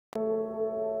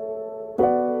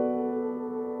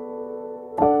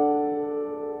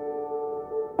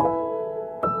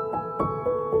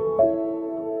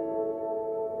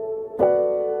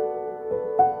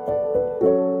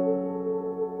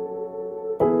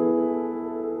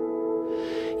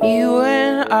You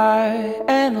and I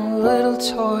and a little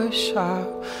toy shop,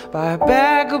 buy a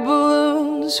bag of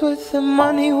balloons with the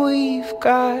money we've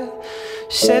got.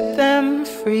 Set them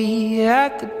free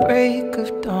at the break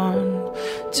of dawn,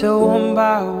 till one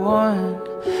by one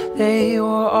they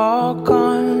were all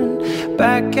gone.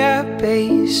 Back at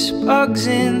base, bugs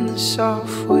in the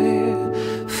software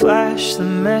flash the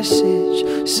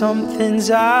message,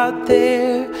 something's out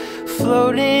there,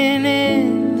 floating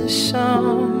in the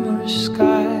summer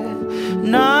sky.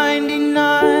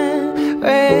 99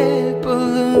 red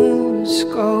balloons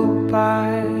go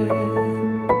by.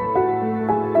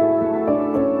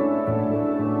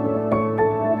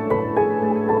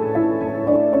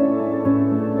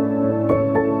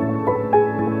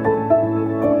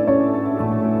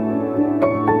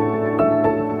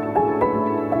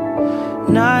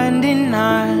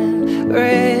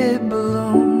 Red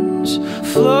balloons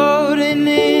floating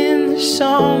in the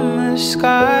summer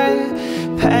sky.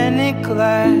 Panic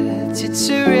lights, it's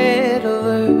a red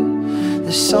alert.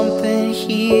 There's something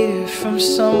here from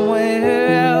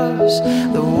somewhere else.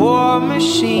 The war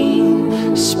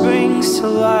machine springs to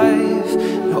life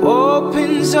and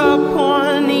opens up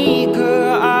one eager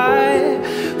eye,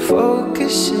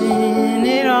 focusing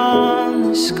it on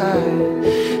the sky.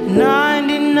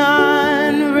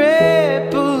 99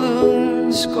 red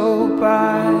balloons go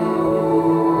by.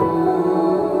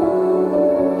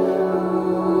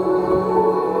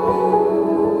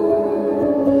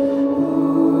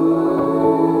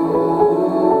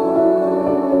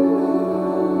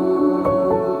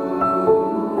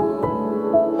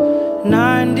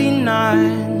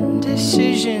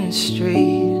 Decision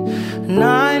Street,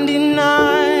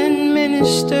 99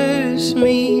 ministers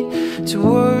meet to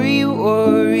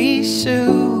worry,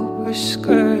 super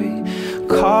scurry,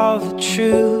 call the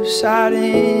truce out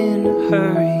in a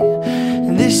hurry.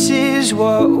 And this is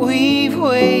what we've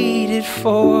waited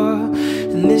for,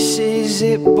 and this is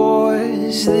it,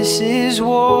 boys, this is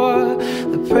war.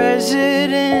 The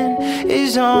president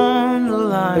is on the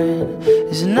line.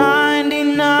 There's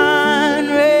 99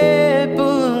 red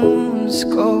balloons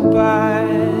go by.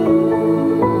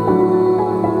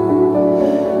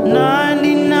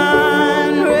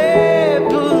 99 red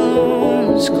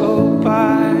balloons go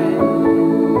by.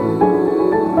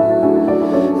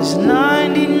 There's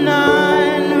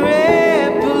 99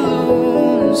 red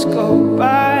balloons go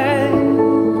by.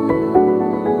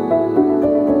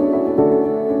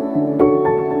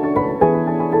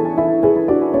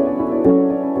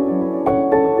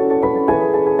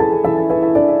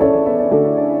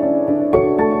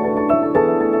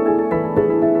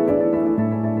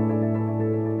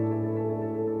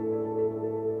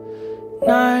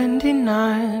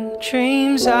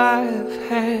 Dreams I've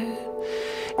had,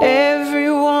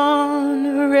 everyone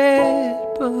a red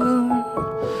balloon.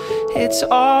 It's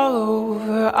all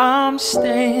over, I'm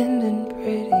standing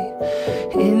pretty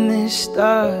in this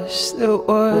dust that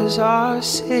was our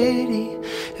city.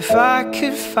 If I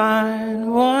could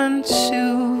find one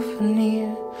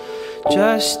souvenir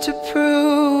just to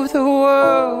prove the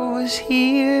world was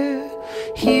here,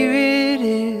 here it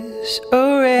is,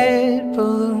 a red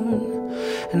balloon.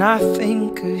 And I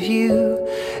think of you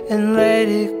and let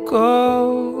it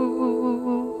go.